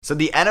So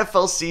the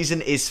NFL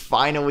season is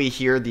finally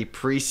here. The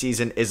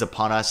preseason is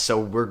upon us. So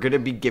we're going to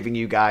be giving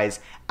you guys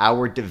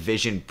our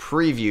division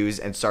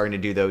previews and starting to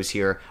do those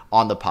here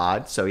on the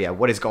pod. So yeah,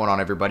 what is going on,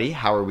 everybody?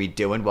 How are we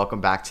doing? Welcome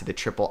back to the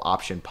Triple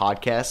Option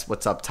Podcast.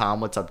 What's up, Tom?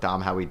 What's up,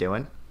 Dom? How we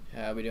doing?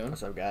 How we doing?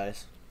 What's up,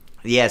 guys?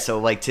 Yeah, so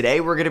like today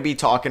we're going to be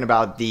talking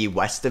about the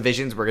West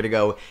divisions. We're going to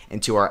go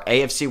into our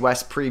AFC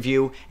West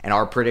preview and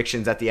our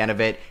predictions at the end of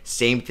it.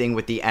 Same thing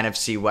with the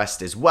NFC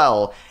West as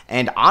well.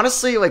 And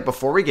honestly, like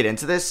before we get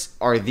into this,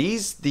 are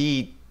these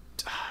the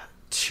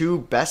two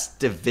best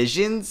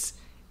divisions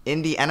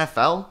in the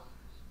NFL?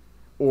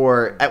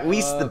 Or at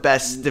least the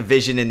best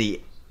division in the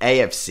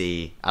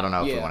AFC? I don't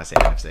know if we want to say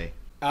NFC.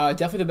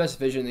 Definitely the best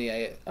division in the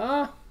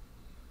AFC.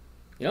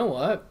 You know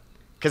what?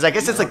 Because I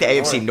guess it's like the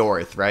AFC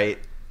North, right?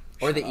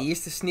 Or the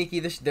East is sneaky.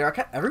 The East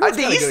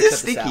is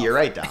sneaky. You're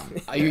right, Dom.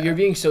 You're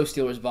being so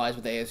Steelers biased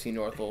with the AFC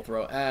North. We'll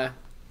throw.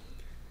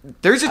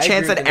 There's a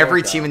chance that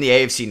every team in the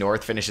AFC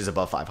North finishes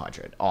above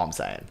 500. All I'm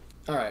saying.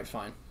 All right,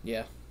 fine.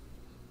 Yeah.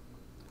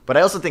 But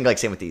I also think like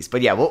same with these.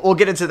 But yeah, we'll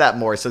get into that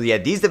more. So yeah,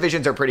 these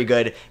divisions are pretty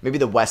good. Maybe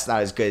the West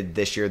not as good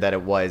this year that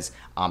it was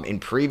in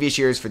previous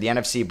years for the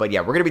NFC. But yeah,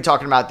 we're going to be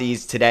talking about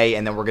these today,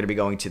 and then we're going to be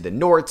going to the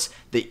North,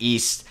 the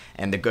East,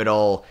 and the good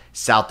old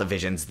South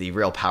divisions, the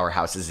real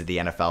powerhouses of the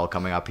NFL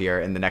coming up here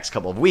in the next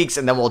couple of weeks.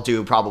 And then we'll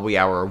do probably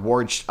our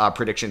award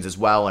predictions as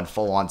well and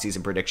full-on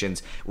season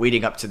predictions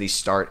leading up to the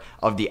start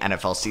of the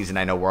NFL season.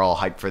 I know we're all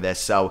hyped for this.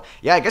 So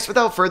yeah, I guess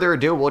without further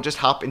ado, we'll just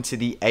hop into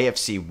the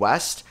AFC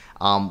West.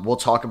 We'll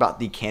talk about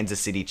the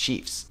Kansas City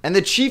Chiefs. And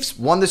the Chiefs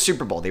won the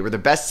Super Bowl. They were the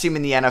best team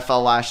in the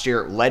NFL last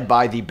year, led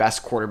by the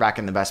best quarterback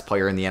and the best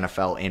player in the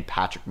NFL in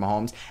Patrick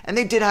Mahomes. And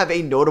they did have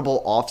a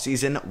notable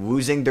offseason,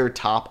 losing their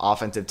top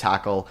offensive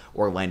tackle,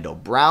 Orlando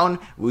Brown,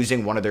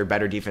 losing one of their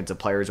better defensive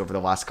players over the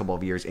last couple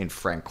of years in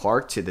Frank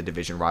Clark to the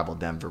division rival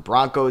Denver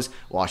Broncos,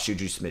 lost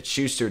Juju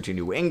Smith-Schuster to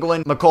New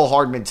England, McCole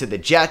Hardman to the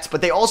Jets.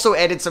 But they also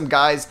added some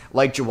guys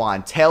like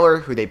Juwan Taylor,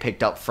 who they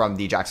picked up from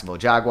the Jacksonville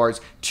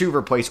Jaguars, to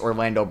replace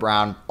Orlando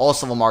Brown.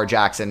 Also Lamar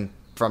Jackson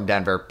from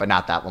Denver, but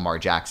not that Lamar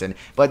Jackson.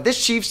 But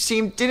this Chiefs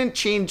team didn't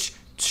change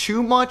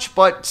too much,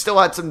 but still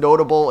had some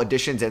notable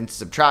additions and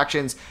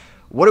subtractions.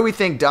 What do we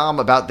think, Dom,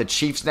 about the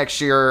Chiefs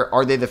next year?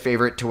 Are they the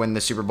favorite to win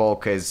the Super Bowl?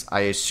 Because I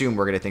assume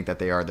we're going to think that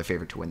they are the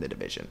favorite to win the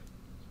division.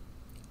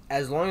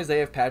 As long as they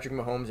have Patrick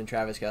Mahomes and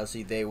Travis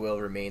Kelce, they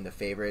will remain the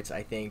favorites.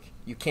 I think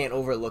you can't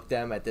overlook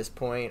them at this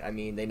point. I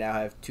mean, they now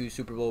have 2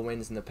 Super Bowl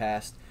wins in the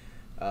past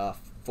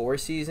 4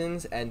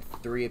 seasons and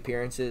 3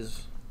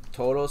 appearances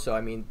total. So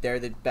I mean, they're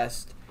the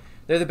best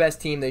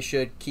team. They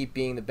should keep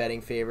being the betting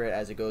favorite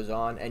as it goes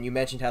on. And you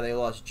mentioned how they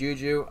lost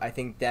Juju. I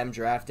think them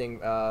drafting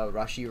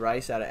Rashee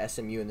Rice out of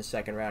SMU in the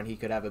second round, he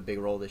could have a big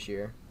role this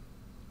year.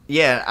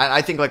 Yeah,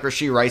 I think like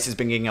Rashee Rice has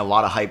been getting a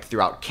lot of hype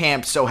throughout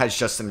camp. So has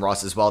Justin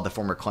Ross as well, the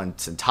former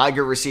Clemson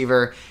Tiger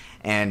receiver.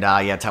 And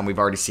yeah, Tom, we've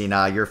already seen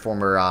your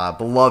former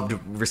beloved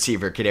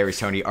receiver, Kadarius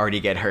Toney, already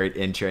get hurt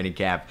in training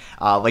camp.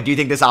 Like, do you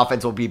think this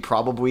offense will be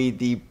probably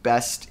the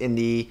best in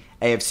the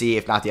AFC,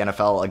 if not the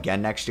NFL,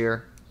 again next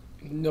year?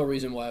 No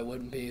reason why it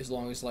wouldn't be, as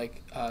long as,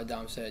 like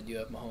Dom said, you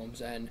have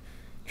Mahomes and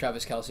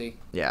Travis Kelce.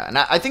 Yeah, and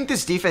I think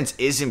this defense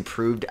is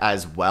improved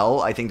as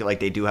well. I think that like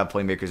they do have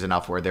playmakers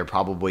enough where they're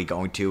probably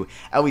going to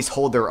at least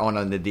hold their own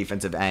on the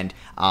defensive end.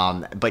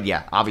 But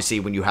yeah, obviously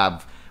when you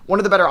have one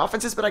of the better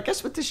offenses, but I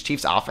guess with this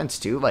Chiefs offense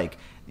too, like,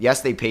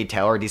 yes, they paid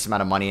Taylor a decent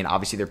amount of money, and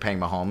obviously they're paying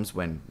Mahomes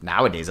when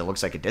nowadays it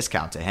looks like a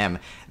discount to him.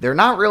 They're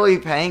not really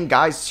paying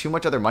guys too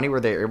much other money where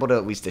they're able to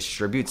at least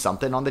distribute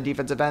something on the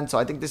defensive end, so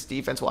I think this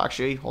defense will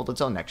actually hold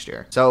its own next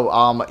year.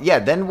 So, yeah,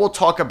 then we'll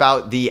talk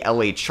about the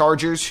LA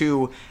Chargers,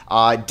 who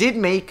did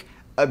make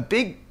a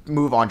big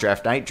move on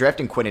draft night,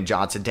 drafting Quentin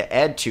Johnson to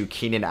add to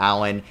Keenan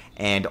Allen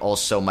and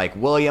also Mike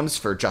Williams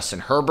for Justin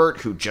Herbert,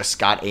 who just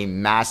got a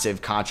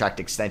massive contract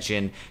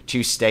extension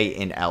to stay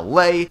in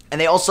LA. And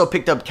they also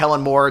picked up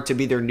Kellen Moore to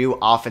be their new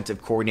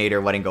offensive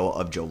coordinator, letting go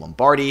of Joe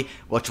Lombardi,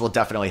 which will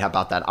definitely help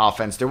out that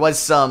offense. There was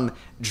some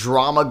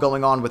drama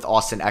going on with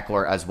Austin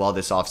Eckler as well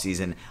this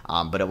offseason,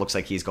 but it looks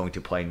like he's going to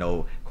play,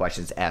 no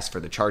questions asked, for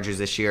the Chargers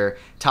this year.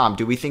 Tom,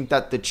 do we think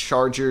that the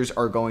Chargers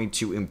are going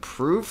to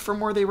improve from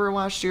where they were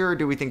last year, or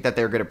do we think that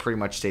they're going to pretty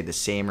much stay the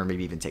same or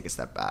maybe even take a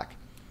step back?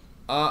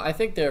 I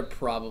think they're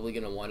probably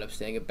going to wind up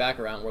staying back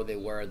around where they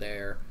were.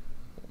 They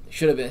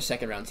should have been a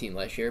second-round team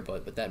last year,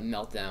 but with that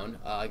meltdown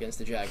against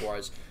the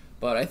Jaguars.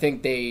 But I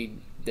think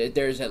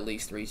there's at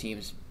least 4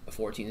 teams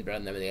better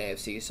than them in the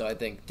AFC, so I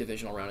think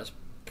divisional round is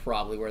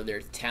probably where their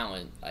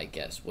talent, I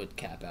guess, would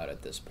cap out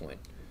at this point.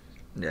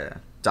 Yeah.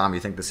 Dom, you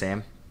think the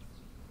same?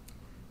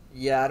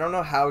 Yeah, I don't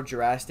know how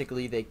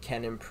drastically they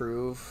can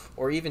improve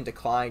or even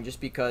decline, just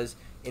because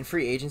in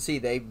free agency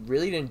they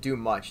really didn't do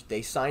much.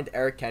 They signed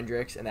Eric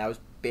Kendricks, and that was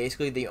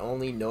basically the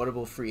only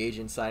notable free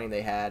agent signing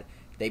they had.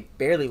 They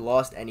barely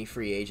lost any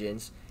free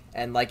agents.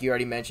 And like you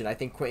already mentioned, I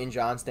think Quentin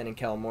Johnston and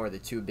Kellen Moore are the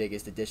 2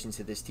 biggest additions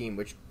to this team,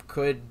 which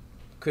could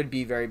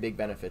be very big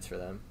benefits for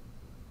them.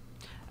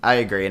 I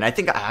agree, and I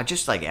think I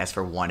just like ask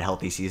for one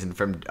healthy season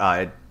from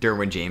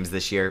Derwin James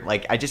this year.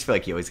 Like I just feel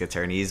like he always gets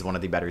hurt, and he's one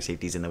of the better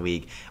safeties in the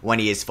league when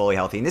he is fully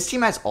healthy. And this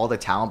team has all the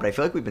talent, but I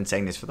feel like we've been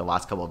saying this for the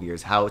last couple of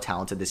years how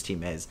talented this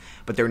team is,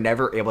 but they're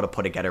never able to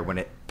put it together.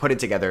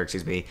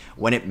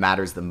 When it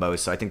matters the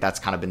most. So I think that's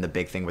kind of been the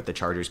big thing with the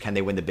Chargers. Can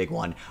they win the big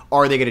one?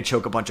 Are they going to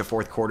choke a bunch of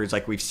fourth quarters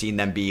like we've seen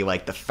them be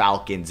like the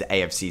Falcons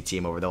AFC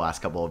team over the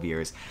last couple of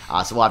years?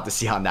 So we'll have to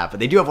see on that. But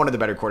they do have one of the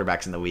better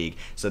quarterbacks in the league,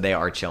 so they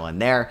are chilling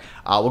there.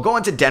 We'll go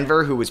into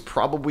Denver, who was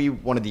probably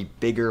one of the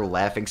bigger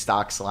laughing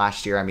stocks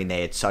last year. I mean,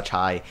 they had such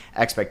high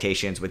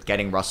expectations with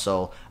getting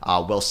Russell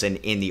Wilson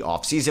in the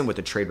offseason with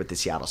the trade with the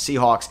Seattle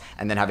Seahawks,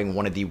 and then having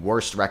one of the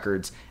worst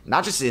records,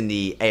 not just in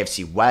the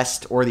AFC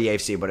West or the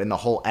AFC, but in the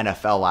whole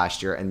NFL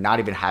last year, and not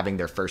even having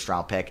their first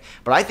round pick.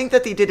 But I think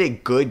that they did a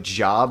good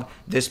job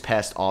this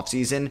past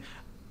offseason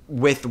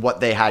with what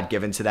they had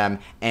given to them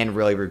and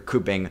really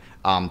recouping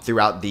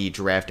throughout the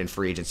draft and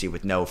free agency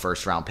with no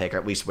first round pick, or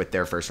at least with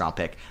their first round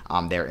pick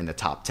there in the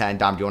top 10.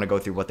 Dom, do you want to go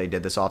through what they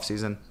did this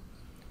offseason?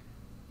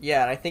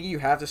 Yeah, and I think you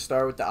have to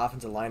start with the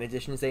offensive line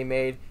additions they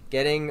made.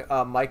 Getting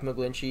Mike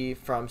McGlinchey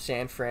from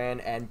San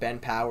Fran and Ben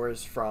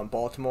Powers from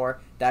Baltimore,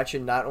 that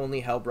should not only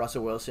help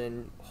Russell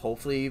Wilson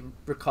hopefully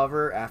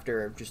recover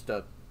after just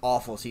an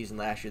awful season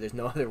last year. There's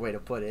no other way to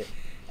put it.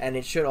 And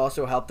it should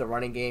also help the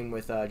running game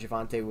with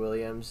Javonte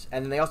Williams.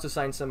 And then they also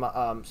signed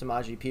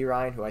Samaje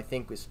Perine, who I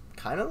think was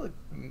kind of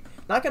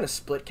not going to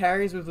split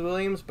carries with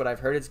Williams, but I've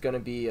heard it's going to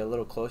be a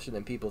little closer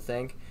than people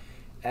think.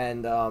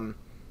 And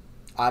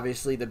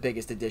obviously the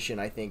biggest addition,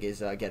 I think,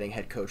 is getting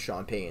head coach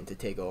Sean Payton to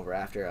take over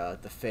after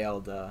the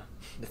failed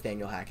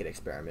Nathaniel Hackett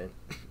experiment.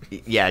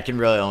 Yeah, it can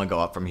really only go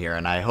up from here,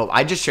 and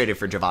I just traded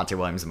for Javonte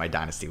Williams in my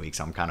Dynasty League,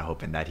 so I'm kind of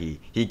hoping that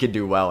he could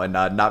do well and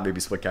not maybe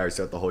split carries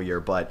throughout the whole year.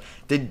 But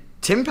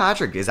Tim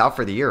Patrick is out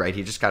for the year, right?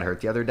 He just got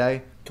hurt the other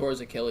day. Tore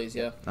his Achilles,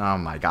 yeah. Oh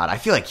my God, I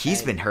feel like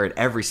he's been hurt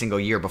every single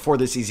year before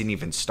the season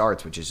even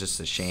starts, which is just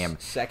a shame.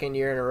 Second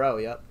year in a row,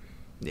 yep.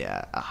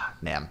 Yeah,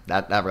 man,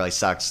 that really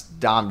sucks.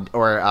 Dom,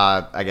 or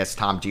I guess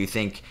Tom, do you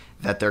think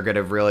that they're going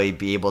to really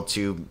be able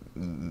to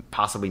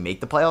possibly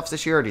make the playoffs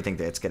this year, or do you think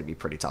that it's going to be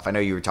pretty tough? I know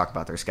you were talking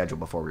about their schedule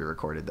before we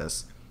recorded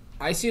this.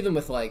 I see them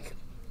with,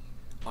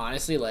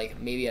 honestly,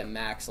 maybe at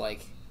max,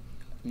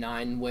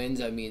 9 wins.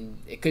 I mean,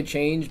 it could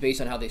change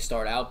based on how they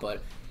start out,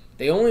 but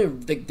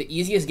the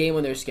easiest game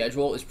on their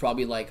schedule is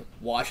probably,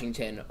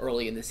 Washington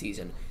early in the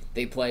season.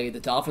 They play the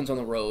Dolphins on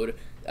the road,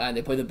 and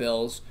they play the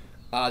Bills.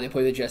 They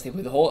play the Jets. They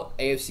play the whole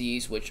AFC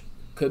East, which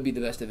could be the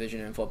best division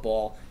in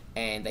football,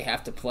 and they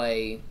have to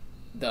play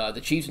the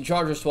Chiefs and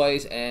Chargers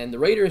twice, and the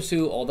Raiders,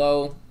 who,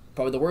 although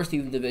probably the worst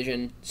team in the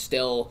division,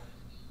 still,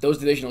 those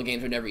divisional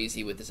games are never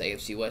easy with this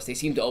AFC West. They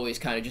seem to always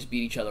kind of just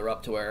beat each other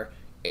up to where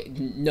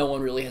no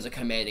one really has a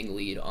commanding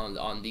lead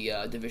on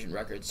the division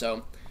record.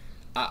 So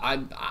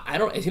I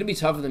don't. It's gonna be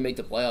tough for them to make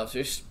the playoffs.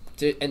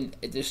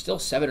 There's still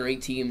 7 or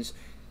 8 teams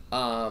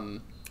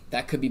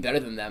that could be better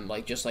than them,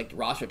 just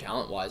roster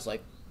talent wise.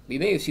 We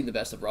may have seen the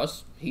best of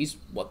Russ. He's,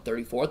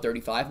 34,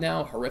 35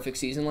 now? Horrific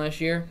season last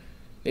year.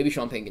 Maybe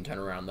Sean Payton can turn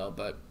around, though.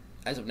 But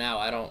as of now,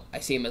 I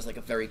see him as, a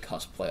very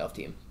cusp playoff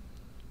team.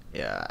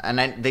 Yeah,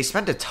 and they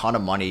spent a ton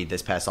of money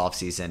this past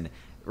offseason,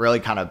 really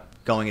kind of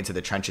going into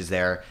the trenches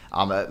there,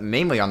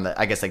 mainly on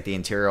the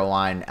interior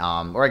line,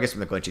 or I guess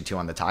McGlinchey, too,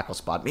 on the tackle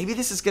spot. Maybe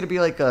this is going to be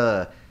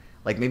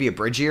maybe a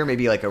bridge year,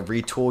 maybe a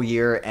retool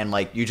year, and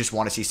you just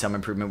want to see some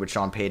improvement with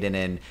Sean Payton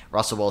and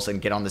Russell Wilson,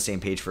 get on the same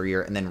page for a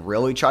year, and then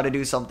really try to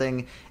do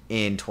something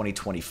in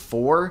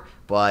 2024.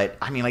 But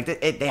I mean,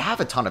 they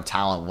have a ton of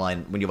talent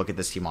when you look at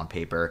this team on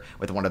paper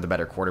with one of the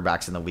better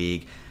quarterbacks in the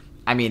league.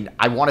 I mean,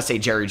 I want to say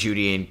Jerry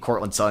Jeudy and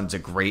Cortland Sutton's a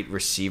great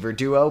receiver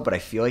duo, but I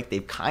feel like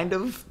they've kind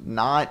of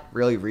not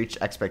really reached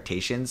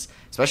expectations,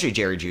 especially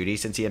Jerry Jeudy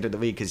since he entered the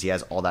league, because he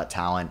has all that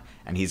talent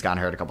and he's gotten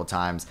hurt a couple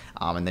times.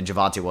 And then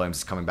Javonte Williams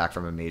is coming back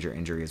from a major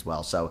injury as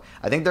well. So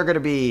I think they're going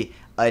to be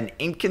an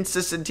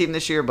inconsistent team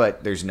this year,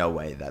 but there's no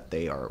way that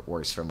they are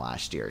worse from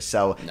last year.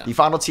 So The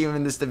final team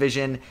in this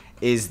division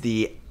is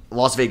the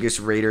Las Vegas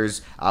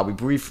Raiders. We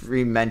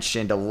briefly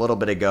mentioned a little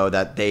bit ago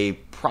that they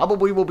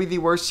probably will be the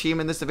worst team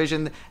in this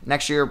division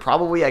next year.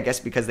 Probably, I guess,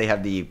 because they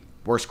have the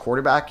worst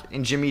quarterback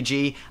in Jimmy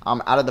G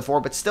out of the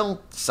 4, but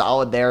still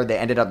solid there. They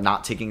ended up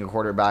not taking a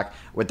quarterback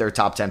with their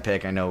top 10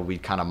 pick. I know we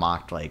kind of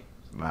mocked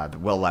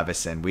Will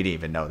Levis, and we didn't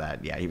even know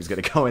that. Yeah, he was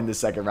going to go in the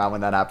second round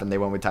when that happened. They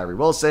went with Tyree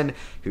Wilson,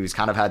 who's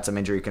kind of had some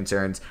injury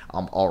concerns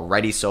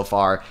already so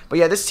far. But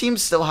yeah, this team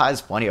still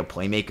has plenty of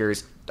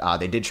playmakers.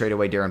 They did trade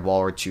away Darren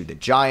Waller to the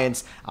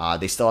Giants.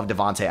 They still have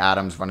Devontae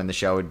Adams running the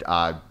show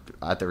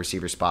at the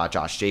receiver spot.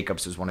 Josh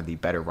Jacobs was one of the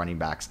better running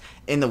backs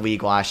in the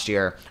league last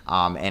year.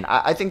 And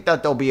I think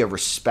that they'll be a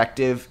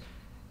respective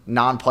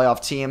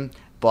non-playoff team,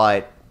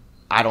 but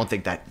I don't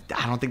think that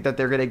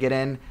they're going to get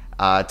in.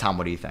 Tom,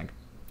 what do you think?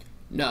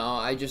 No,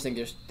 I just think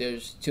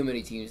there's too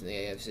many teams in the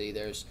AFC.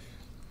 There's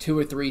 2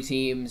 or 3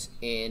 teams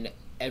in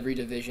every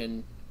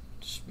division,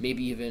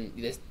 maybe even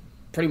there's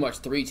pretty much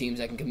 3 teams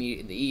that can compete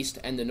in the East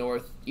and the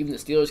North. Even the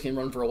Steelers can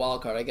run for a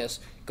wild card. I guess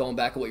going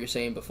back to what you're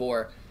saying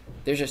before,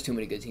 there's just too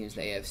many good teams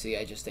in the AFC.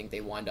 I just think they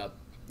wind up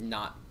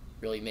not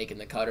really making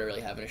the cut or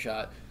really having a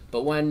shot.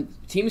 But when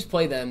teams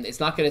play them, it's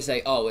not going to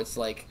say, oh, it's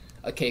like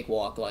a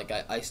cakewalk. Like,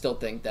 I still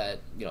think that,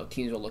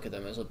 teams will look at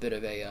them as a bit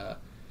of a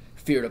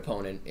feared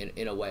opponent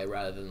in a way,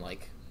 rather than,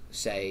 like,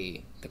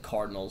 say, the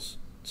Cardinals.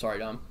 Sorry,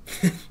 Dom.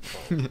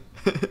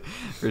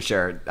 For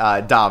sure.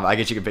 Dom, I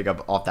guess you can pick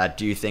up off that.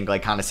 Do you think,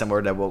 like, kind of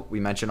similar to what we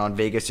mentioned on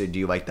Vegas, or do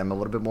you like them a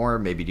little bit more? Or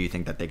maybe do you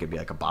think that they could be,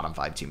 like, a bottom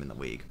 5 team in the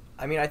league?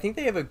 I mean, I think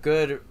they have a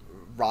good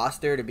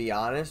roster, to be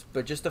honest,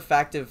 but just the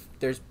fact of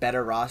there's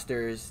better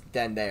rosters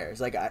than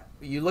theirs. Like,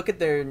 you look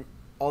at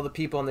all the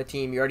people on the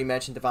team. You already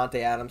mentioned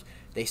Devontae Adams.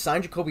 They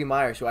signed Jacoby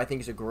Myers, who I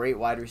think is a great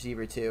wide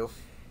receiver too.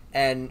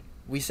 And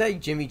we say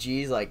Jimmy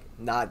G's like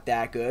not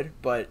that good,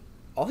 but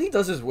all he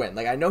does is win.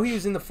 Like, I know he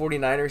was in the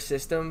 49ers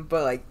system,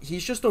 but like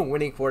he's just a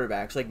winning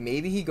quarterback. So like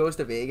maybe he goes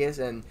to Vegas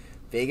and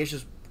Vegas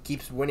just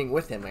keeps winning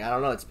with him. Like, I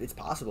don't know. It's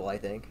possible, I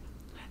think.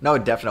 No,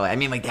 definitely. I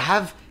mean, like, they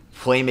have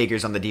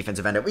playmakers on the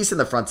defensive end, at least in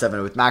the front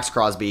seven, with Max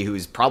Crosby,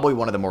 who's probably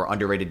one of the more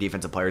underrated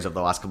defensive players of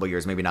the last couple of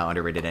years, maybe not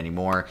underrated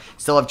anymore.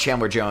 Still have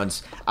Chandler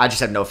Jones. I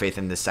just have no faith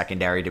in this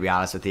secondary, to be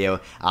honest with you.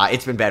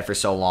 It's been bad for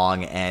so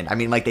long, and I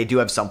mean, like, they do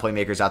have some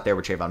playmakers out there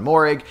with Trayvon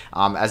Moehrig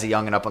as a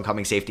young and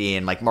up-and-coming safety,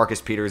 and like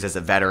Marcus Peters as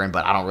a veteran,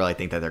 but I don't really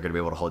think that they're going to be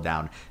able to hold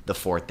down the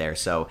fort there.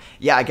 So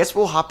yeah, I guess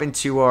we'll hop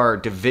into our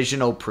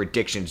divisional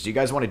predictions. Do you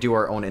guys want to do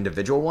our own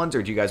individual ones,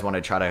 or do you guys want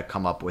to try to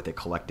come up with a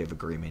collective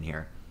agreement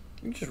here?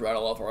 We can just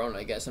rattle off our own,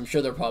 I guess. I'm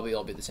sure they'll probably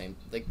all be the same,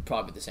 like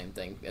probably the same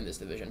thing in this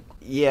division.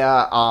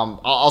 Yeah,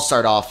 I'll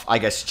start off. I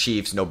guess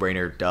Chiefs, no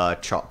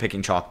brainer,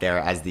 picking chalk there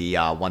as the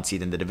 1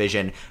 seed in the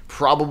division.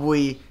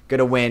 Probably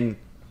gonna win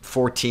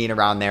 14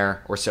 around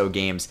there or so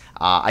games.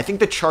 I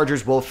think the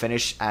Chargers will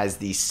finish as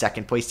the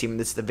second place team in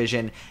this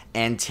division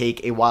and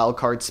take a wild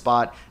card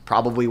spot,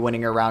 probably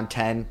winning around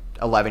 10.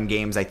 11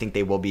 games. I think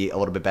they will be a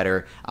little bit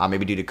better,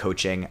 maybe due to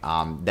coaching,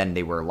 than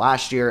they were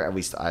last year, at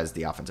least as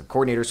the offensive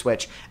coordinator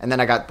switch. And then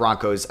I got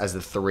Broncos as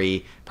the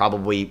 3.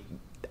 Probably,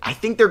 I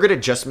think they're going to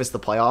just miss the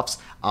playoffs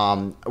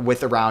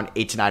with around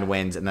 8 to 9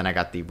 wins. And then I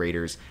got the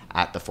Raiders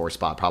at the 4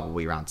 spot,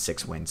 probably around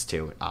 6 wins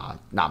too,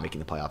 not making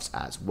the playoffs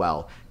as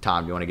well.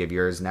 Tom, you want to give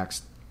yours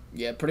next?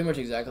 Yeah, pretty much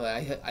exactly.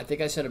 I think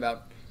I said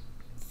about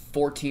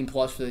 14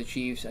 plus for the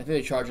Chiefs. I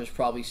think the Chargers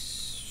probably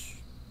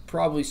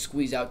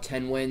squeeze out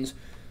 10 wins.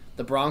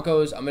 The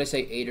Broncos, I'm going to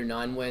say 8 or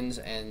 9 wins,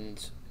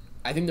 and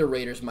I think the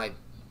Raiders might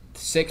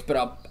 6,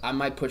 but I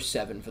might push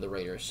 7 for the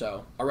Raiders.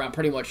 So around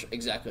pretty much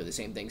exactly the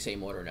same thing,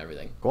 same order and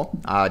everything. Cool.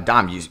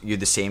 Dom, you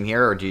the same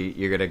here, or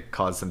you're going to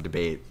cause some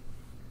debate?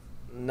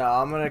 No,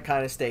 I'm going to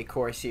kind of stay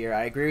course here.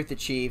 I agree with the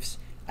Chiefs.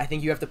 I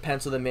think you have to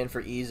pencil them in for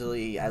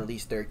easily at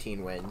least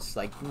 13 wins.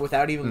 Like,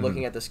 without even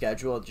looking at the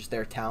schedule, just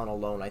their talent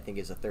alone, I think,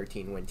 is a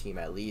 13-win team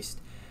at least.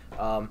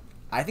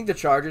 I think the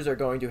Chargers are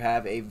going to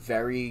have a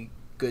very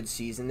good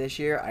season this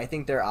year. I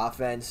think their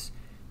offense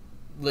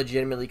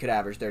legitimately could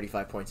average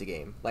 35 points a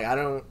game.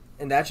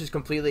 And that's just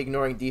completely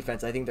ignoring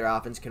defense. I think their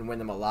offense can win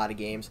them a lot of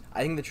games.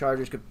 I think the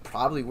Chargers could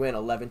probably win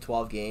 11,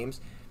 12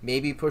 games,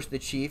 maybe push the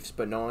Chiefs,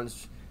 but I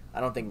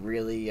don't think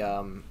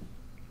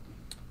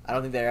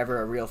they're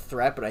ever a real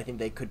threat, but I think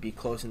they could be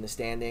close in the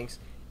standings.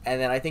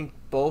 And then I think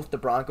both the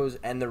Broncos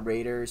and the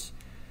Raiders,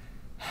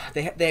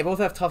 they both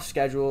have tough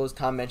schedules.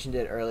 Tom mentioned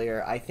it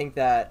earlier. I think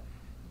that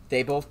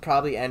they both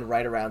probably end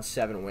right around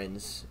 7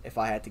 wins, if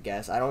I had to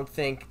guess. I don't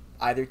think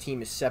either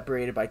team is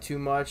separated by too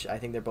much. I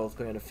think they're both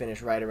going to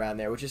finish right around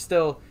there, which is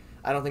still,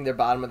 I don't think they're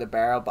bottom of the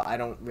barrel, but I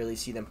don't really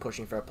see them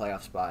pushing for a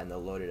playoff spot in the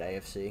loaded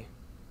AFC.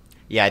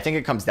 Yeah, I think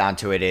it comes down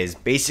to it is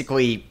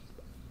basically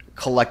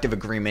collective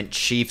agreement,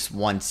 Chiefs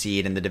 1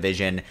 seed in the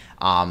division,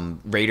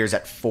 Raiders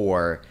at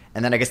 4,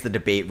 and then I guess the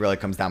debate really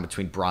comes down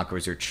between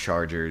Broncos or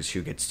Chargers,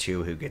 who gets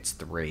 2, who gets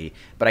 3.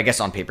 But I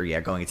guess on paper, yeah,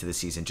 going into the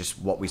season, just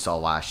what we saw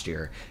last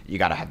year, you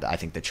got to have, I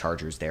think, the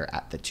Chargers there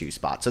at the 2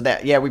 spot. So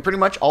that, yeah, we pretty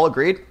much all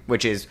agreed,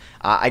 which is,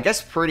 I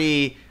guess,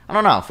 pretty, I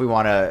don't know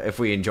if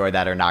we enjoy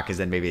that or not, because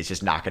then maybe it's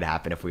just not going to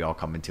happen if we all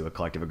come into a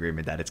collective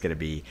agreement that it's going to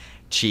be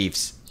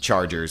Chiefs,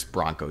 Chargers,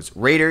 Broncos,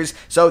 Raiders.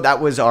 So that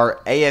was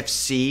our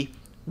AFC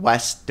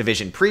West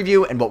division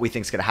preview and what we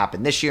think is going to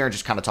happen this year, and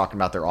just kind of talking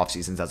about their off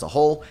seasons as a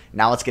whole.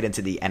 Now let's get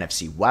into the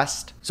NFC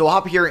West. So we'll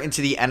hop here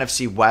into the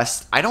NFC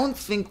West. I don't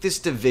think this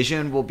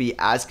division will be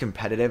as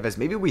competitive as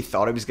maybe we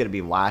thought it was going to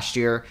be last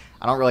year.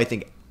 I don't really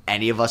think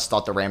any of us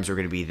thought the Rams were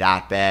going to be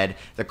that bad.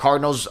 The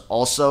Cardinals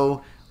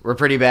also were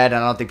pretty bad,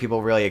 and I don't think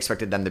people really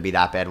expected them to be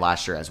that bad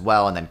last year as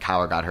well. And then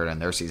Kyler got hurt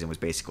and their season was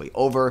basically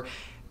over.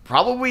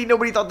 Probably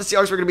nobody thought the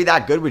Seahawks were going to be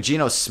that good with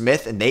Geno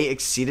Smith, and they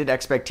exceeded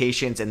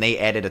expectations, and they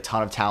added a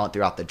ton of talent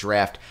throughout the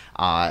draft,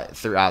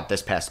 throughout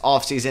this past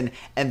offseason.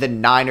 And the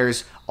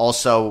Niners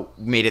also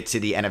made it to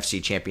the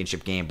NFC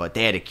Championship game, but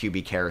they had a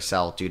QB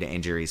carousel due to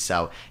injuries.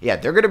 So, yeah,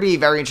 they're going to be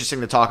very interesting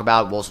to talk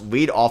about. We'll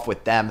lead off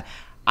with them.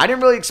 I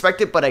didn't really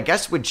expect it, but I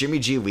guess with Jimmy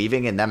G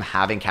leaving and them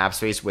having cap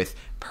space with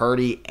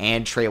Purdy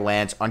and Trey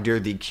Lance under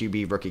the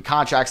QB rookie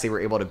contracts, they were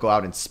able to go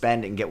out and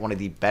spend and get one of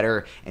the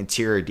better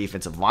interior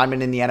defensive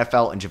linemen in the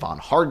NFL, and Javon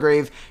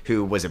Hargrave,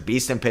 who was a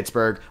beast in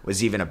Pittsburgh,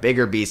 was even a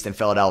bigger beast in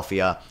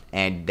Philadelphia,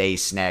 and they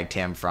snagged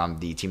him from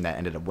the team that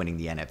ended up winning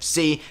the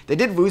NFC. They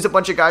did lose a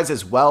bunch of guys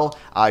as well.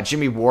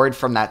 Jimmy Ward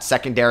from that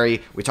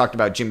secondary. We talked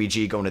about Jimmy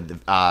G going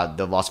to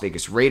the Las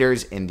Vegas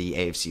Raiders in the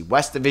AFC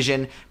West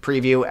Division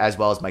preview, as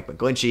well as Mike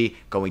McGlinchey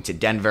going to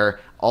Denver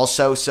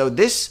also. So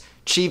this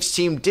Chiefs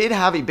team did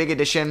have a big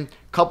addition,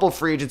 couple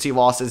free agency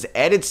losses,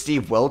 added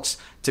Steve Wilkes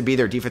to be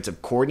their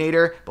defensive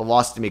coordinator, but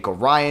lost DeMeco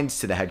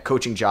Ryans to the head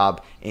coaching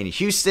job in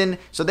Houston.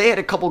 So they had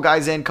a couple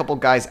guys in, couple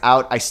guys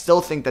out. I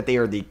still think that they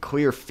are the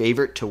clear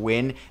favorite to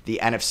win the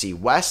NFC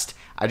West.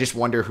 I just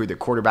wonder who the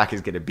quarterback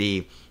is going to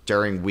be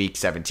during week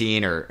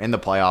 17 or in the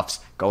playoffs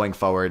going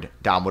forward.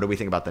 Dom, what do we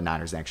think about the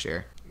Niners next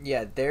year?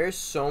 Yeah, there's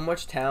so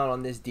much talent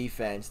on this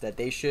defense that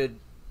they should,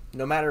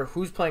 no matter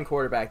who's playing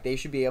quarterback, they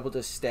should be able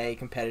to stay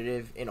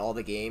competitive in all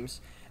the games.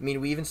 I mean,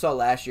 we even saw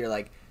last year,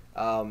 like,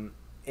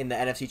 in the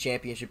NFC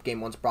Championship game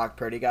once Brock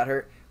Purdy got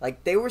hurt,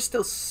 like, they were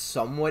still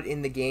somewhat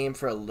in the game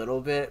for a little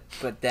bit,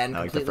 but then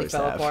completely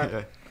fell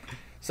apart.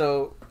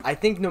 So I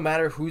think no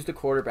matter who's the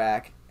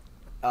quarterback,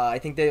 I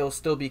think they'll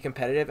still be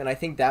competitive, and I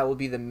think that will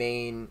be the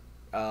main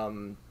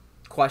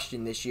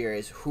question this year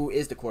is who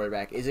is the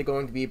quarterback? Is it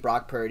going to be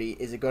Brock Purdy?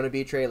 Is it going to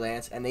be Trey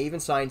Lance? And they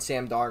even signed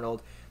Sam Darnold.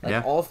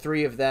 Like, all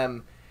three of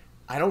them,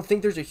 I don't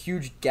think there's a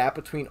huge gap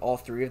between all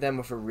three of them,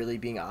 if we're really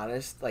being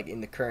honest, like,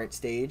 in the current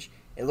stage.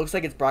 It looks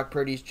like it's Brock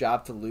Purdy's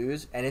job to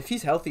lose, and if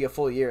he's healthy a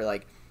full year,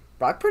 like,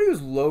 Brock Purdy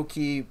was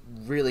low-key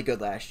really good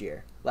last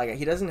year. Like,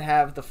 he doesn't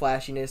have the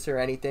flashiness or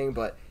anything,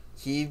 but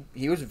he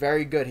was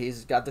very good.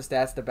 He's got the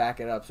stats to back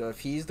it up. So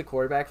if he's the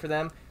quarterback for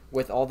them,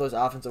 with all those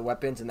offensive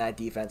weapons and that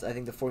defense, I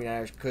think the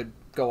 49ers could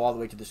go all the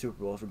way to the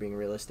Super Bowl, if we're being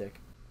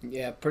realistic.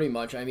 Yeah, pretty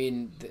much. I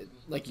mean,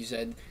 like you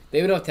said, they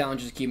have enough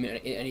talent just to keep him in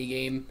any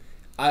game.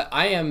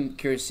 I am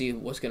curious to see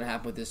what's going to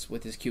happen with this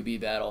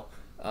QB battle.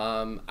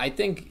 I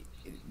think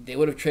they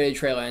would have traded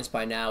Trey Lance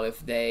by now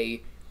if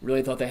they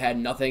really thought they had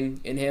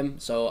nothing in him.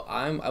 So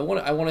I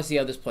want to see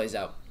how this plays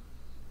out.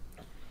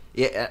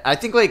 Yeah, I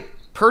think, like,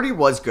 Purdy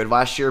was good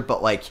last year,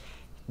 but, like,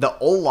 the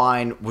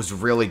O-line was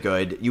really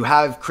good. You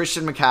have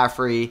Christian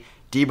McCaffrey,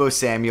 Deebo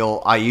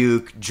Samuel,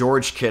 Ayuk,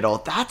 George Kittle.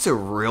 That's a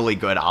really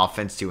good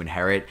offense to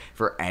inherit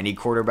for any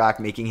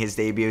quarterback making his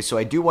debut. So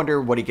I do wonder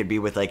what he could be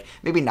with, like,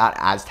 maybe not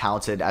as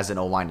talented as an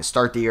O-line to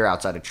start the year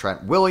outside of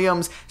Trent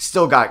Williams.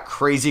 Still got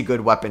crazy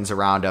good weapons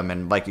around him.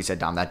 And like you said,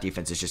 Dom, that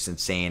defense is just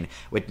insane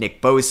with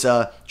Nick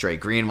Bosa, Dre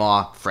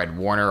Greenlaw, Fred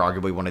Warner,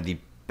 arguably one of the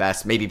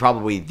best, maybe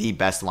probably the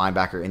best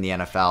linebacker in the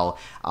NFL,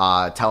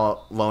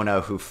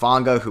 Talanoa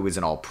Hufanga, who was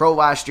an All-Pro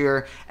last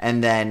year,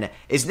 and then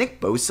is Nick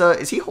Bosa,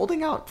 is he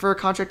holding out for a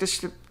contract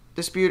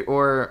dispute,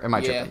 or am I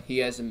tripping? Yeah, he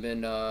hasn't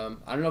been, I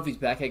don't know if he's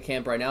back at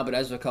camp right now, but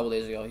as of a couple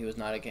days ago, he was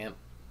not at camp.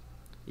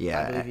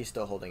 Yeah. I believe he's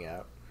still holding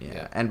out.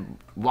 Yeah, and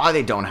why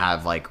they don't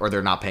have, like, or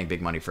they're not paying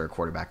big money for a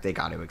quarterback, they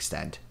got to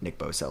extend Nick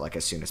Bosa, like,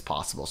 as soon as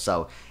possible.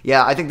 So,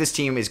 yeah, I think this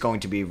team is going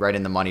to be right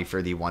in the money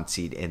for the 1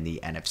 seed in the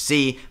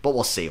NFC, but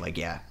we'll see. Like,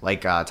 yeah,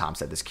 like Tom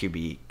said, this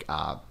QB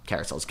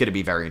carousel is going to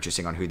be very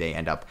interesting on who they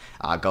end up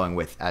going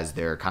with as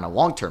their kind of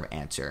long-term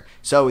answer.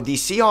 So, the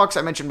Seahawks,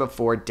 I mentioned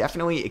before,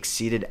 definitely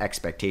exceeded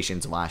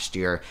expectations last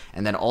year,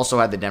 and then also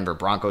had the Denver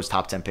Broncos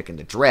top 10 pick in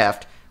the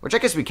draft, which I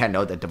guess we can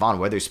note that Devon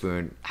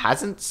Witherspoon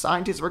hasn't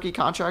signed his rookie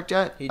contract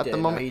yet at the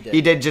moment.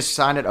 He did just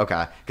sign it?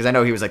 Okay. Because I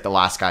know he was like the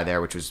last guy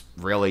there, which was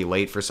really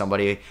late for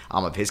somebody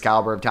of his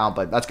caliber of talent,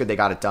 but that's good they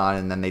got it done.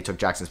 And then they took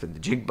Jackson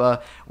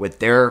Smith-Njigba with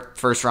their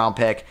first-round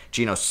pick.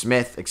 Geno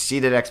Smith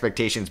exceeded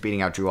expectations,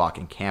 beating out Drew Lock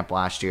in camp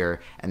last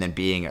year, and then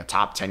being a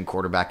top 10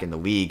 quarterback in the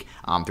league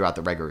throughout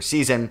the regular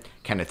season.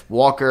 Kenneth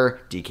Walker,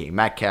 DK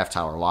Metcalf,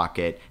 Tyler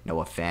Lockett,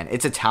 Noah Fant.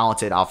 It's a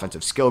talented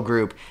offensive skill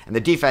group, and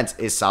the defense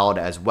is solid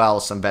as well.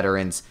 Some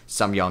veterans,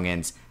 some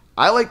youngins.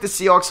 I like the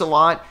Seahawks a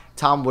lot.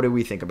 Tom, what do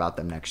we think about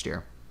them next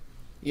year?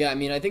 Yeah, I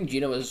mean, I think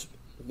Geno is,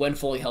 when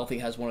fully healthy,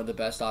 has one of the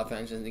best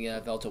offenses in the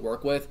NFL to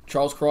work with.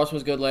 Charles Cross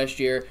was good last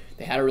year.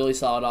 They had a really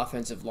solid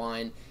offensive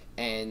line,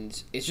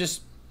 and it's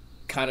just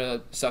kind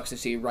of sucks to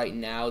see right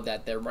now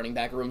that their running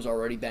back room's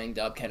already banged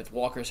up. Kenneth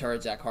Walker's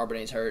hurt. Zach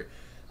Charbonnet's hurt.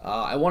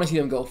 I want to see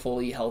them go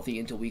fully healthy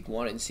into week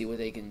 1 and see what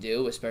they can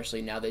do,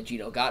 especially now that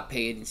Geno got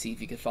paid, and see if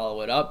he could follow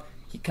it up.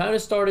 He kind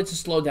of started to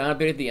slow down a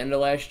bit at the end of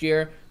last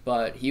year,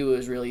 but he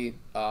was really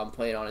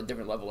playing on a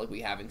different level like we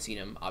haven't seen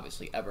him,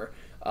 obviously, ever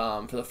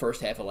for the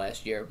first half of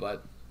last year.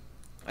 But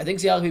I think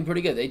Seattle will be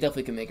pretty good. They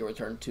definitely can make a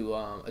return to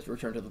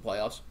the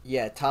playoffs.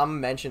 Yeah, Tom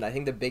mentioned, I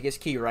think the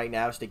biggest key right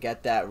now is to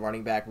get that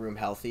running back room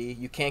healthy.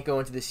 You can't go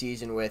into the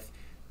season with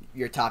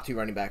your top 2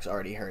 running backs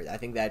already hurt. I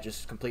think that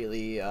just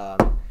completely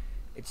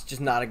it's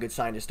just not a good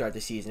sign to start the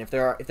season. If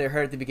they're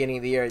hurt at the beginning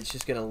of the year, it's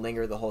just going to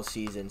linger the whole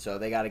season. So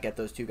they got to get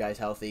those 2 guys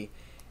healthy.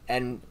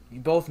 And you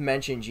both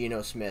mentioned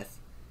Geno Smith.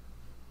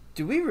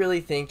 Do we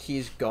really think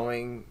he's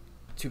going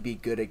to be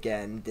good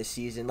again this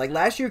season. Like,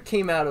 last year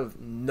came out of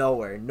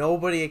nowhere.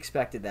 Nobody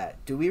expected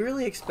that. Do we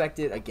really expect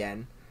it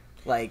again?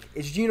 Like,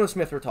 it's Geno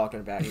Smith we're talking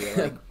about here.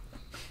 Like,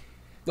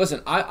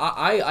 listen,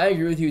 I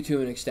agree with you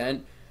to an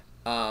extent.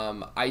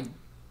 I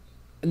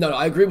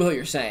agree with what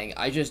you're saying.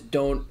 I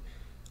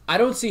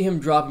don't see him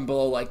dropping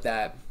below like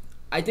that.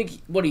 I think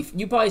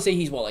you probably say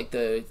he's like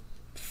the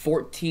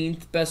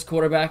 14th best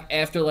quarterback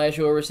after last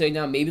year. We're saying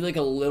now maybe like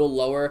a little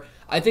lower.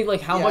 I think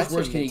like how much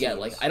worse can he get?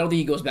 Like, I don't think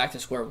he goes back to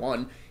square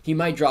one. He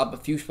might drop a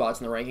few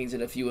spots in the rankings,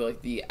 and a few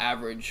like the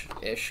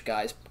average-ish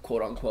guys,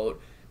 quote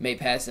unquote, may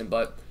pass him.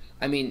 But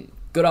I mean,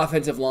 good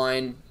offensive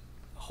line,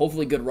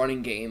 hopefully good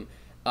running game.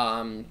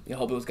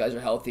 Hope those guys are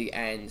healthy,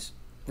 and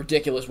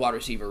ridiculous wide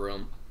receiver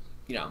room.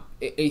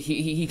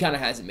 He kind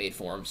of has it made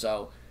for him.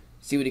 So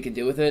see what he can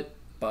do with it.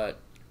 But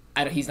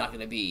he's not going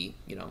to be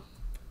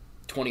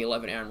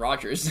 2011 Aaron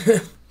Rodgers.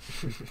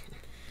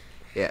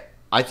 Yeah.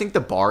 I think the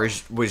bar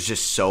was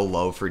just so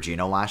low for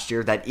Geno last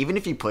year that even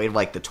if he played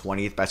like the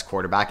 20th best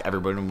quarterback,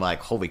 everybody would be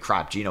like, holy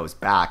crap, Geno is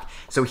back.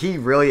 So he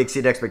really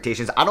exceeded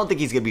expectations. I don't think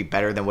he's going to be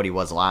better than what he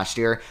was last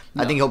year.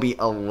 No. I think he'll be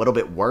a little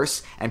bit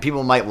worse, and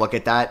people might look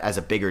at that as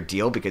a bigger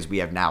deal because we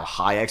have now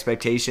high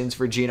expectations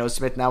for Geno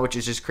Smith now, which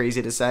is just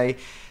crazy to say.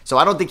 So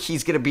I don't think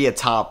he's going to be a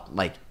top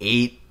like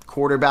 8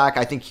 quarterback.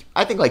 I think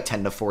like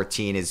 10 to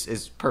 14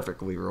 is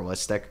perfectly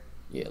realistic.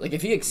 Yeah, like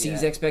if he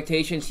exceeds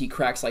expectations, he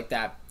cracks like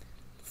that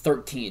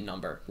 13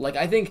 number. Like,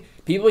 I think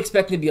people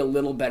expect him to be a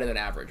little better than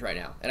average right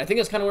now, and I think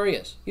that's kind of where he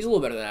is. He's a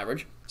little better than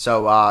average.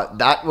 So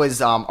that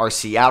was our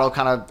Seattle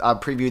kind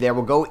of preview there.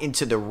 We'll go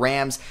into the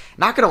Rams.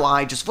 Not gonna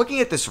lie, just looking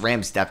at this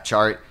Rams depth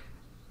chart,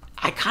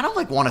 I kind of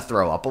like want to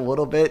throw up a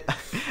little bit.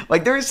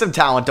 Like, there is some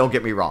talent, don't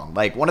get me wrong.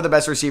 Like, one of the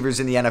best receivers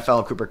in the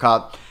NFL, Cooper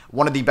Kupp,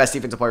 one of the best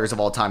defensive players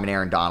of all time in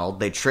Aaron Donald.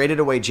 They traded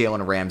away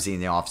Jalen Ramsey in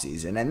the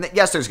offseason. And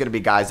yes, there's going to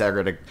be guys that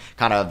are going to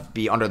kind of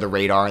be under the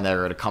radar and that are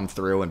going to come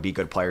through and be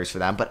good players for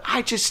them. But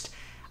I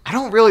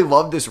don't really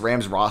love this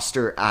Rams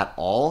roster at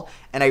all.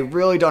 And I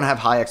really don't have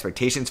high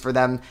expectations for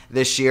them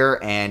this year.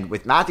 And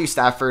with Matthew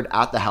Stafford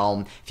at the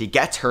helm, if he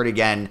gets hurt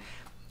again,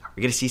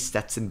 we're going to see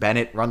Stetson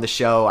Bennett run the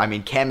show. I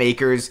mean, Cam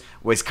Akers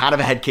was kind of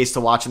a head case to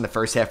watch in the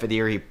first half of the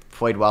year. He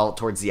played well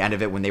towards the end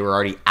of it when they were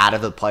already out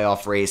of the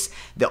playoff race.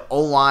 The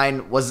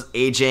O-line was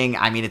aging.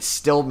 I mean, it's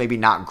still maybe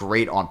not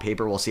great on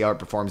paper. We'll see how it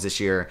performs this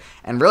year.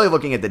 And really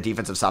looking at the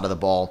defensive side of the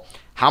ball,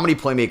 how many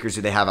playmakers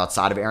do they have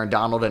outside of Aaron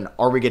Donald? And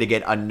are we going to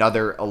get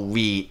another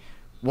elite,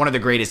 one of the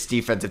greatest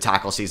defensive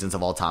tackle seasons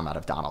of all time out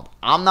of Donald?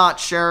 I'm not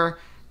sure.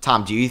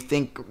 Tom, do you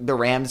think the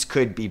Rams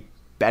could be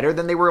better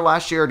than they were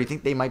last year, or do you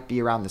think they might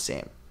be around the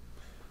same?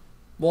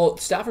 Well,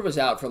 Stafford was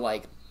out for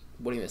like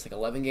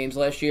 11 games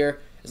last year.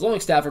 As long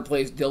as Stafford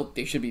plays,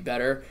 they should be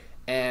better.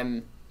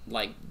 And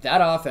like that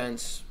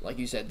offense, like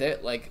you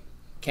said, like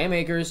Cam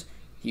Akers,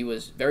 he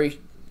was very,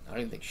 I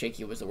don't even think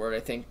shaky was the word. I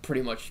think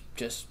pretty much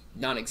just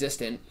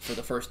non-existent for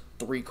the first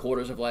 3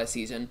 quarters of last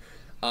season.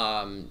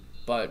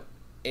 But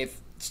if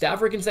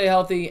Stafford can stay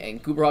healthy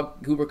and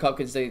Cooper Kupp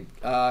can stay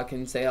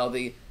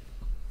healthy,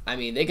 I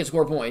mean, they can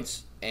score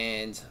points.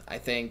 And I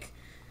think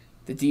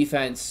the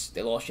defense,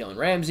 they lost Jalen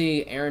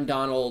Ramsey, Aaron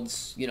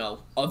Donald's,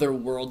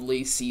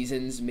 otherworldly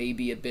seasons may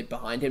be a bit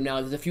behind him now.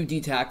 There's a few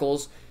D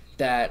tackles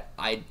that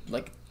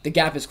the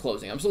gap is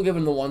closing. I'm still giving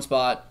him the one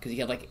spot because he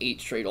had like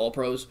 8 straight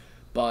All-Pros,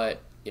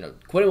 but,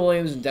 Quinn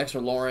Williams and Dexter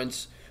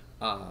Lawrence,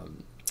 a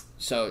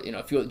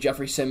few of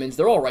Jeffrey Simmons,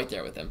 they're all right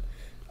there with him,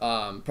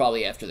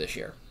 probably after this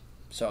year.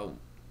 So,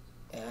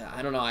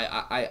 I don't know.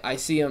 I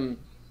see him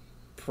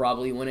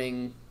probably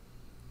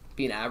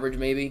being average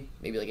maybe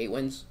like 8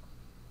 wins.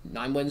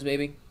 9 wins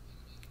maybe,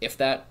 if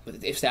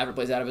Stafford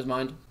plays out of his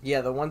mind. Yeah,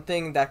 the one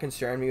thing that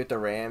concerned me with the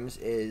Rams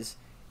is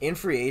in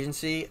free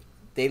agency,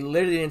 they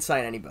literally didn't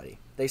sign anybody.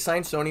 They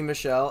signed Sony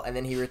Michel, and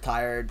then he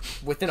retired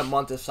within a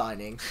month of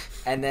signing.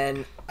 And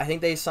then I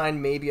think they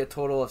signed maybe a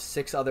total of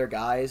 6 other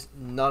guys,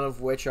 none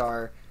of which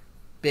are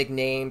big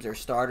names or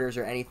starters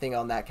or anything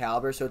on that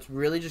caliber. So it's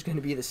really just going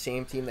to be the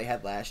same team they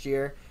had last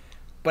year.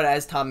 But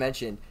as Tom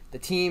mentioned, the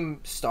team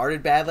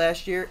started bad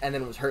last year and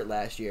then was hurt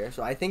last year.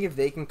 So I think if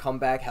they can come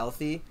back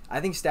healthy,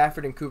 I think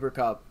Stafford and Cooper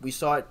Kupp, we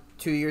saw it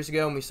 2 years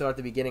ago and we saw it at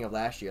the beginning of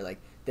last year. Like,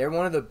 they're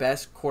one of the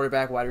best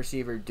quarterback-wide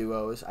receiver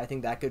duos. I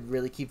think that could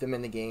really keep them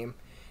in the game.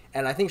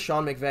 And I think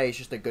Sean McVay is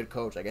just a good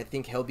coach. Like, I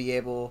think he'll be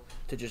able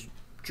to just,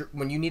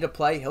 when you need a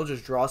play, he'll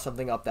just draw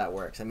something up that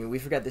works. I mean, we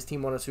forget this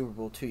team won a Super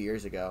Bowl 2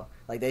 years ago.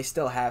 Like, they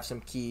still have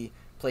some key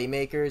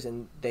playmakers,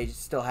 and they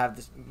still have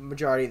the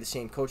majority of the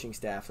same coaching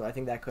staff, so I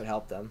think that could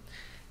help them.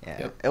 Yeah,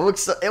 yep. It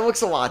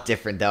looks a lot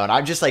different though, and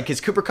I'm just like,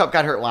 because Cooper Kupp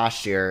got hurt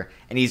last year,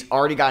 and he's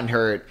already gotten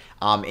hurt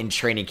in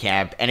training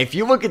camp. And if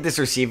you look at this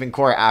receiving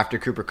core after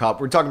Cooper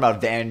Kupp, we're talking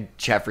about Van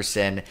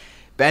Jefferson,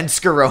 Ben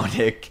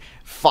Skowronek,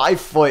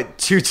 5',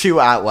 Tutu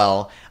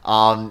Atwell.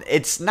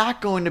 It's not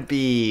going to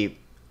be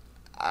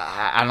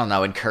I don't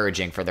know,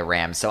 encouraging for the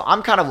Rams. So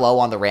I'm kind of low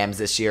on the Rams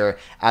this year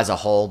as a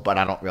whole, but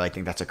I don't really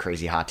think that's a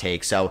crazy hot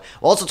take. So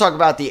we'll also talk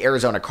about the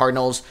Arizona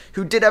Cardinals,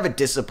 who did have a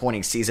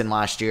disappointing season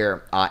last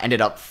year, ended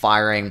up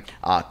firing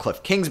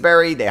Cliff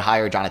Kingsbury. They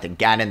hired Jonathan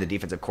Gannon, the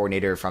defensive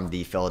coordinator from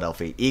the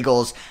Philadelphia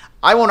Eagles.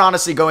 I won't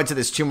honestly go into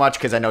this too much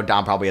because I know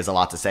Dom probably has a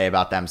lot to say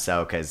about them.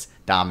 So, because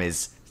Dom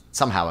is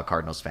somehow a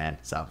Cardinals fan.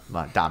 So,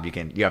 Dom,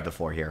 you have the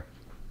floor here.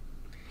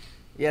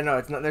 Yeah,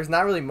 no, there's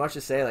not really much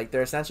to say. Like,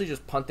 they're essentially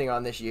just punting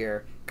on this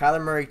year.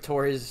 Kyler Murray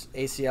tore his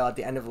ACL at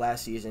the end of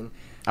last season.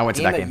 I went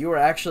to that game. You were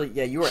at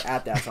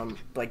that, so I'm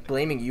like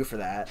blaming you for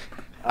that.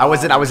 I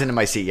wasn't in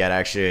my seat yet. I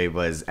actually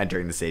was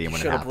entering the stadium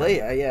when it happened.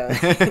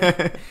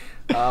 Yeah.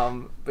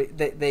 But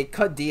they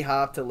cut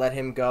D-Hop to let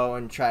him go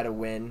and try to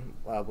win.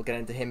 We'll get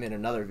into him in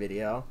another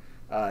video.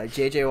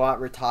 J.J.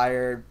 Watt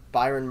retired.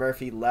 Byron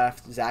Murphy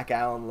left. Zach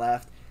Allen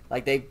left.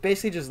 Like, they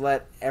basically just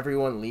let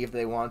everyone leave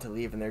they wanted to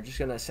leave, and they're just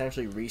going to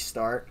essentially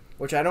restart,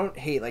 which I don't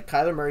hate. Like,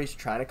 Kyler Murray's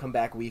trying to come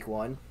back week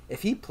 1.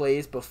 If he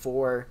plays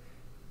before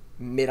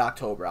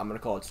mid-October, I'm going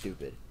to call it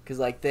stupid. Because,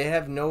 like, they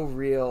have no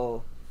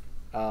real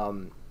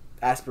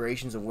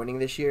aspirations of winning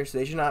this year, so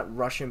they should not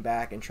rush him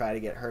back and try to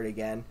get hurt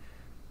again.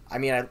 I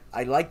mean,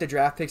 I like the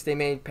draft picks they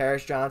made.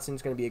 Paris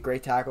Johnson's going to be a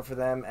great tackle for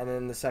them. And then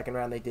in the second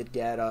round, they did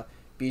get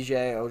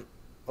BJ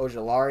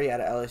Ojulari out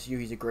of LSU.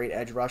 He's a great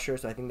edge rusher,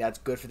 so I think that's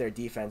good for their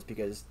defense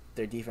because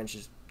their defense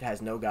just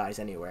has no guys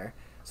anywhere.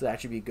 So that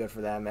should be good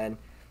for them. And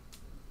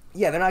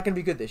yeah, they're not going to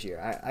be good this year.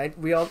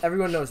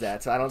 Everyone knows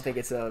that. So I don't think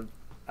it's going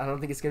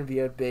to be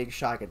a big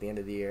shock at the end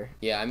of the year.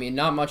 Yeah, I mean,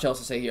 not much else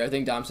to say here. I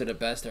think Dom said it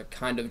best. They're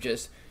kind of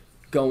just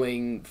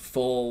going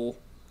full,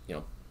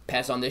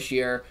 pass on this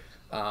year.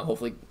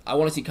 Hopefully, I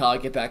want to see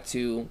Kyler get back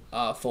to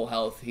full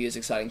health. He is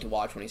exciting to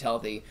watch when he's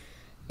healthy.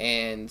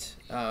 And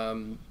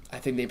I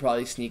think they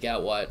probably sneak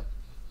out,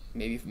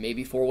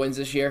 maybe 4 wins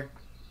this year.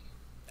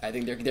 I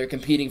think they're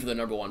competing for the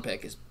number 1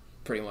 pick is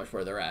pretty much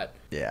where they're at.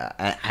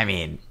 Yeah, I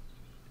mean,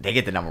 they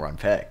get the number 1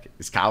 pick.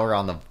 Is Kyler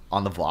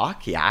on the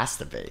block? He has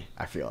to be,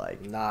 I feel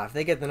like. Nah, if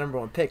they get the number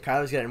 1 pick,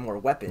 Kyler's getting more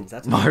weapons.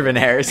 That's Marvin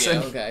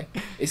Harrison. Yeah, okay.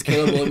 Is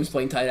Caleb Williams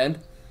playing tight end?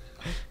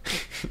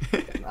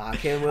 Nah, I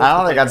don't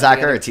know. They got Zach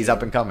Ertz. He's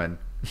up and coming.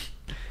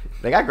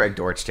 They got Greg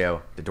Dortch,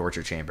 too. The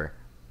Dorcher Chamber.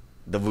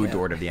 The Lou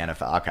Dort of the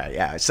NFL. Okay,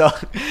 yeah. So,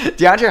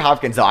 DeAndre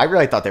Hopkins, though, I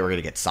really thought they were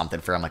going to get something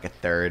for him, like a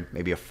 3rd,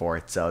 maybe a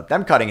 4th. So,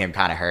 them cutting him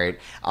kind of hurt.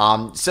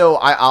 So,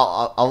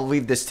 I'll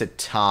leave this to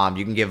Tom.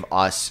 You can give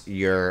us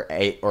your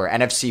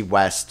NFC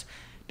West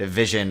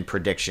division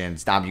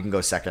predictions. Dom, you can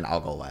go second.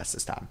 I'll go last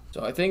this time.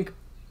 So, I think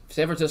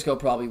San Francisco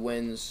probably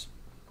wins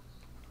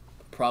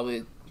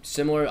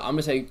similar. I'm going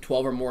to say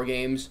 12 or more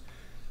games.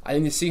 I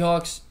think the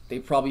Seahawks, they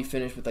probably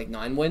finish with like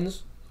 9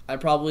 wins.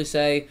 I'd probably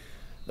say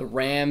the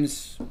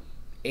Rams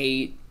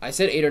 8. I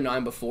said 8 or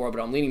 9 before, but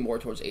I'm leaning more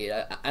towards 8.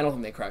 I don't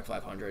think they crack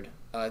 500.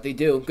 If they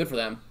do, good for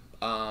them.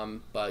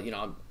 But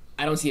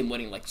I don't see them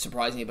winning, like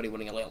surprise anybody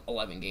winning like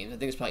 11 games. I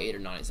think it's probably 8 or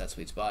 9 is that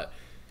sweet spot.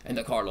 And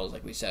the Cardinals,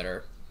 like we said,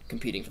 are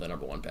competing for the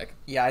number 1 pick.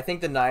 Yeah, I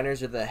think the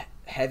Niners are the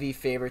heavy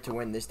favorite to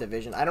win this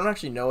division. I don't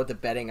actually know what the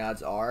betting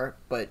odds are,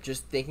 but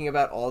just thinking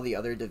about all the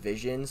other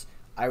divisions,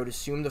 I would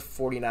assume the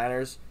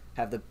 49ers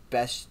have the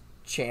best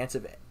chance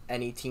of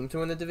any team to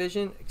win the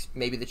division.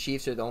 Maybe the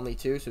Chiefs are the only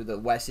two, so the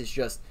West is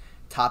just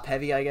top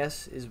heavy, I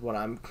guess, is what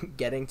I'm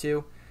getting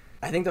to.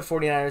 I think the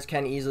 49ers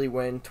can easily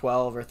win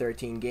 12 or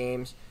 13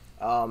 games.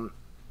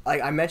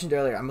 Like I mentioned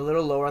earlier, I'm a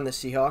little lower on the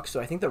Seahawks, so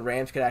I think the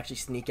Rams could actually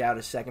sneak out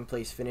a second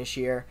place finish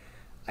here.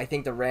 I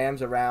think the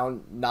Rams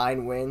around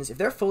 9 wins. If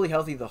they're fully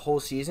healthy the whole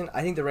season,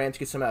 I think the Rams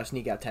could somehow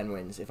sneak out 10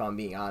 wins, if I'm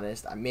being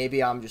honest.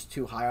 Maybe I'm just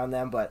too high on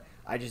them, but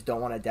I just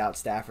don't want to doubt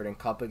Stafford and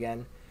Kupp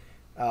again.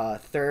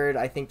 Third,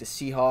 I think the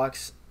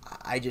Seahawks,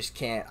 I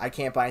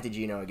can't buy into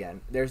Geno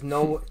again. There's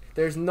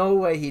no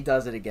way he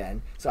does it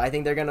again. So I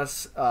think they're going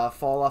to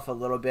fall off a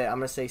little bit. I'm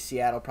going to say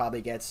Seattle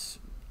probably gets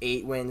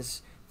 8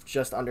 wins,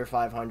 just under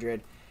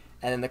 500.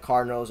 And then the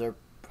Cardinals are,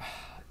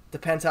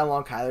 depends how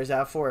long Kyler's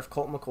out for. If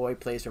Colt McCoy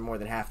plays for more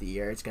than half the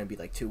year, it's going to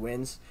be like 2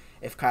 wins.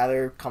 If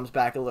Kyler comes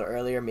back a little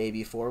earlier,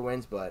 maybe 4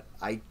 wins, but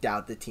I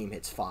doubt the team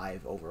hits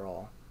 5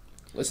 overall.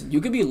 Listen,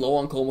 you could be low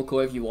on Colt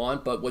McCoy if you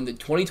want, but when the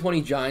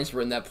 2020 Giants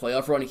were in that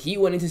playoff run, he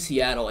went into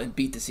Seattle and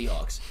beat the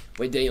Seahawks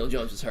when Daniel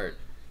Jones was hurt.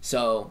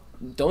 So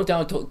don't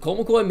doubt Colt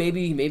McCoy.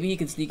 Maybe he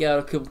can sneak out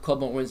a couple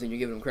more wins than you're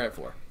giving him credit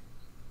for.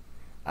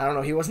 I don't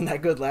know. He wasn't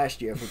that good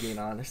last year, if we're being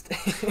honest.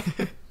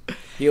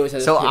 He always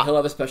has. He'll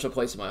have a special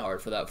place in my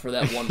heart for that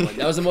one win.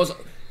 That was the most,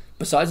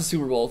 besides the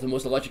Super Bowl, the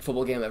most electric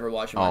football game I've ever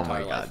watched in my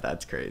entire life. Oh my god,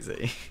 that's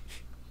crazy.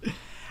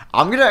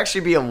 I'm going to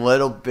actually be a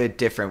little bit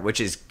different, which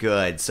is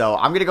good. So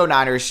I'm going to go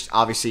Niners,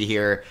 obviously,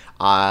 here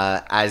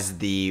as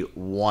the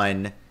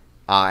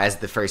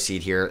first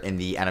seed here in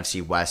the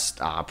NFC West,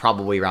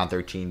 probably around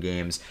 13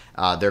 games.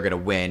 They're going to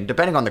win.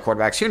 Depending on the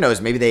quarterbacks, who knows?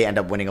 Maybe they end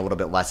up winning a little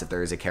bit less if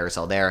there is a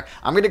carousel there.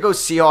 I'm going to go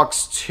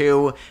Seahawks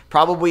 2,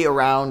 probably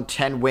around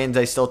 10 wins.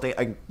 I still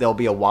think there'll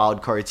be a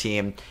wild card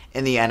team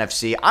in the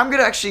NFC. I'm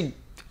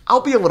I'll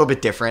be a little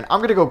bit different. I'm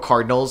going to go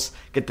Cardinals,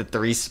 get the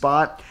 3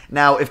 spot.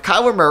 Now, if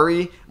Kyler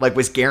Murray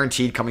was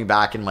guaranteed coming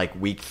back in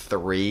week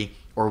 3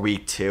 or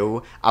week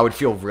 2, I would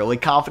feel really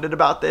confident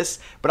about this,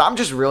 but I'm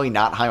just really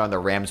not high on the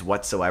Rams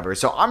whatsoever.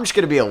 So I'm just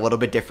going to be a little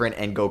bit different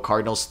and go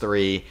Cardinals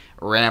 3,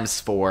 Rams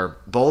 4.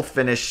 Both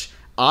finish,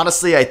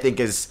 honestly, I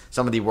think is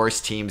some of the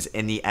worst teams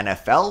in the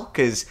NFL,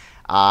 because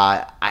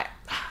I'm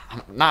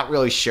not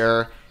really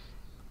sure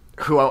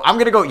who I'm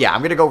going to go. Yeah,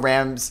 I'm going to go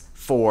Rams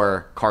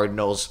 4,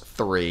 Cardinals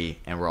 3,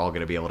 and we're all going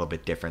to be a little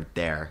bit different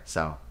there.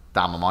 So,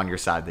 Dom, I'm on your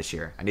side this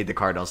year. I need the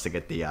Cardinals to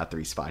get the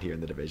 3 spot here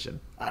in the division.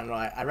 I don't know.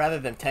 I'd rather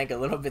them tank a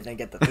little bit than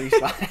get the 3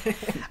 spot.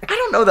 I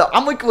don't know, though.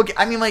 I'm look.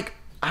 I mean,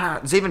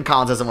 Zaven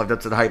Collins hasn't lived up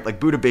to the hype.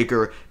 Buda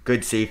Baker,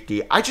 good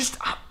safety.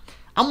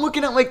 I'm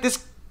looking at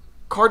this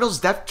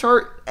Cardinals depth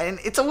chart, and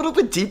it's a little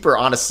bit deeper,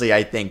 honestly,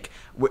 I think,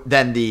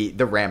 than the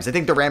Rams. I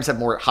think the Rams have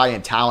more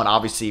high-end talent,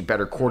 obviously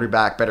better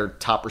quarterback, better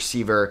top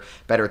receiver,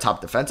 better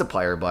top defensive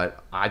player,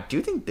 but I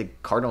do think the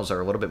Cardinals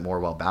are a little bit more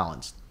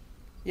well-balanced.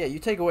 Yeah, you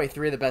take away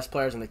 3 of the best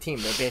players on the team,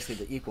 they're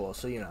basically the equal,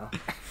 so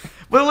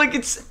But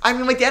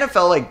the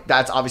NFL,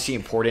 that's obviously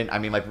important. I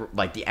mean,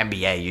 the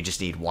NBA, you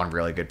just need one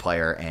really good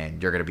player, and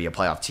you're going to be a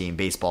playoff team.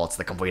 Baseball, it's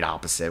the complete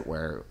opposite,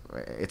 where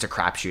it's a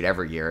crapshoot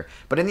every year.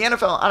 But in the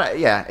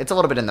NFL, it's a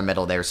little bit in the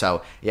middle there.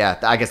 So yeah,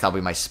 I guess that'll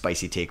be my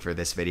spicy take for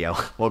this video.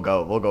 We'll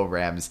go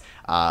Rams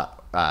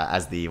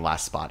as the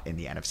last spot in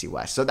the NFC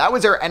West. So that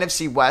was our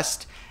NFC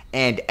West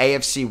and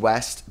AFC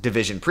West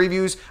division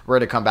previews. We're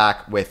going to come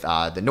back with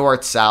the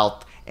North,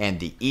 South,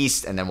 and the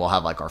East, and then we'll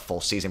have our full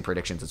season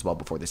predictions as well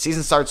before the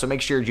season starts. So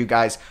make sure you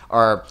guys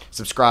are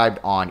subscribed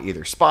on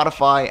either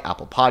Spotify,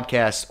 Apple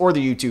Podcasts, or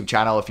the YouTube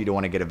channel if you don't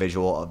want to get a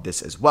visual of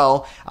this as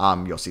well.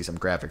 You'll see some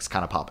graphics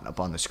kind of popping up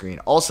on the screen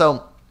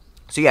also.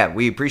 So yeah,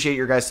 we appreciate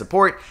your guys'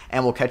 support,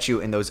 and we'll catch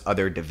you in those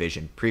other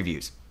division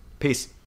previews. Peace.